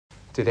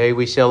Today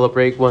we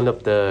celebrate one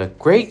of the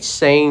great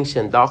saints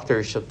and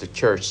doctors of the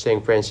church,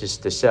 Saint Francis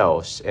de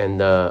Sales.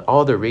 And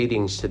all the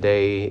readings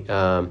today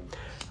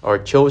are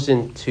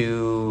chosen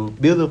to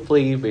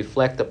beautifully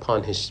reflect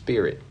upon his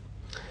spirit.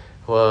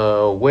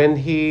 When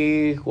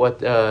he was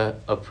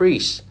a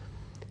priest,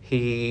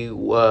 he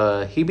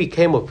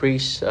became a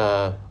priest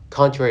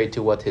contrary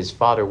to what his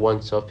father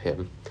wants of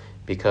him,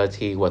 because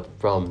he was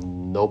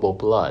from noble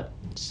blood.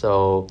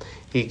 So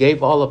he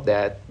gave all of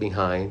that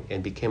behind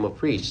and became a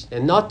priest,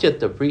 and not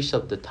just a priest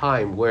of the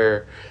time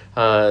where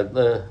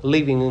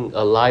living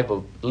a life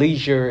of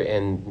leisure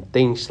and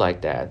things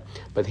like that,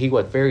 but he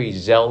was very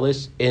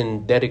zealous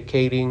in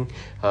dedicating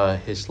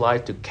his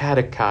life to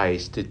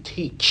catechize, to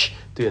teach,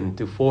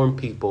 to form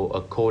people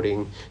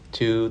according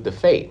to the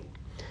faith.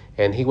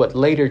 And he was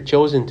later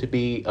chosen to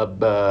be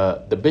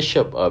the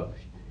bishop of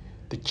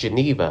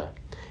Geneva.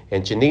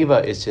 And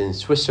Geneva is in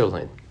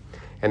Switzerland.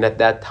 And at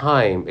that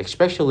time,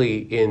 especially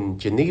in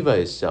Geneva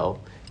itself,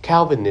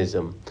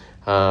 Calvinism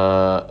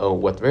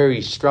was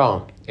very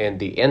strong, and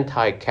the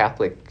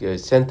anti-Catholic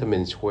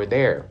sentiments were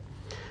there.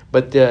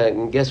 But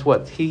guess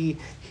what? He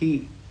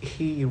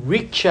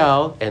reached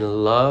out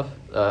and loved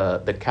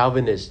the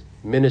Calvinist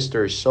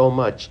ministers so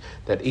much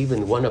that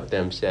even one of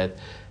them said,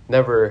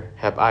 "Never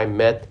have I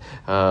met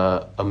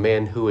a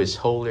man who is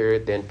holier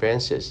than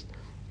Francis."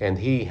 And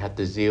he had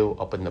the zeal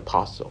of an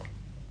apostle.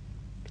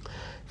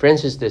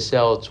 Francis de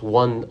Sales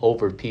won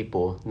over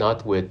people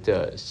not with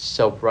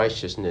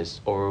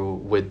self-righteousness or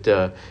with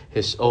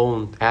his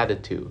own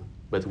attitude,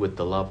 but with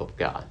the love of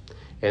God.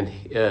 And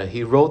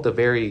he wrote a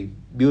very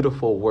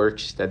beautiful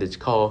works that is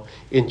called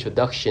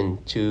Introduction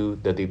to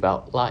the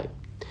Devout Life,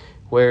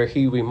 where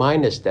he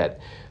reminds us that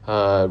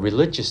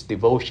religious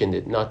devotion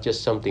is not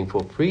just something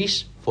for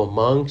priests, for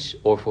monks,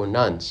 or for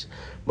nuns,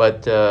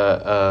 but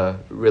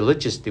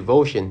religious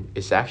devotion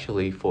is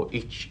actually for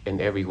each and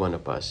every one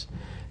of us.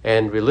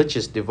 And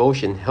religious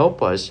devotion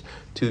help us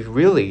to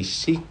really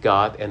seek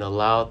God and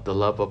allow the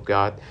love of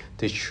God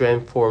to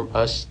transform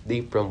us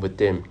deep from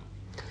within.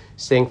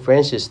 Saint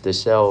Francis de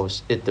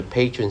Sales is the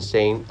patron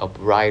saint of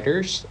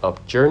writers,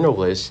 of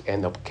journalists,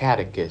 and of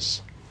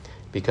catechists,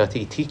 because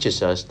he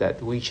teaches us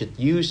that we should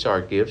use our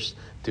gifts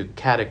to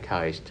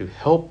catechize, to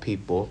help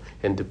people,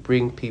 and to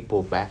bring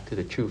people back to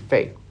the true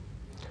faith.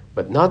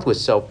 But not with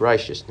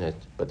self-righteousness,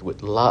 but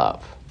with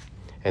love.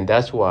 And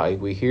that's why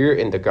we hear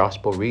in the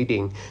gospel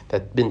reading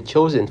that's been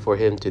chosen for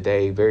him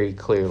today very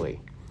clearly,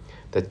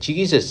 that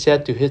Jesus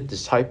said to his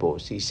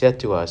disciples, he said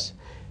to us,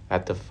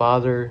 "As the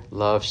Father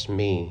loves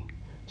me,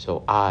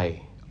 so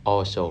I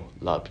also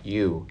love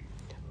you.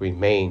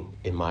 Remain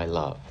in my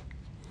love."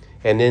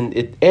 And then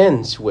it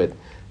ends with,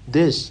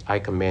 "This I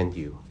command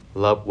you,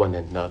 love one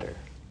another."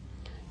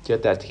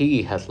 Just that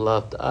he has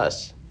loved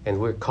us,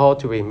 and we're called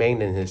to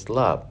remain in his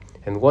love.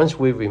 And once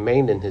we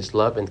remain in his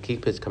love and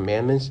keep his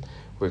commandments,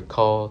 we're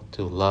called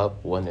to love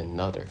one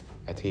another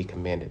as he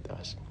commanded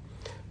us.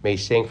 May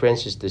St.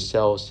 Francis de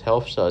Sales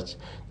help us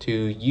to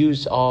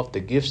use all of the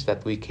gifts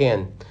that we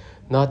can,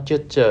 not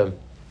just to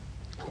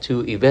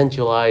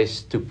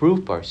evangelize, to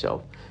prove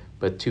ourselves,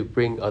 but to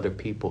bring other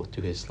people to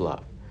his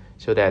love,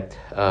 so that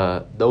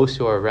those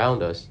who are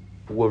around us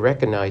will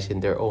recognize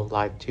in their own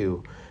life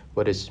too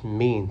what it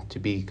means to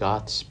be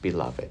God's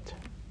beloved.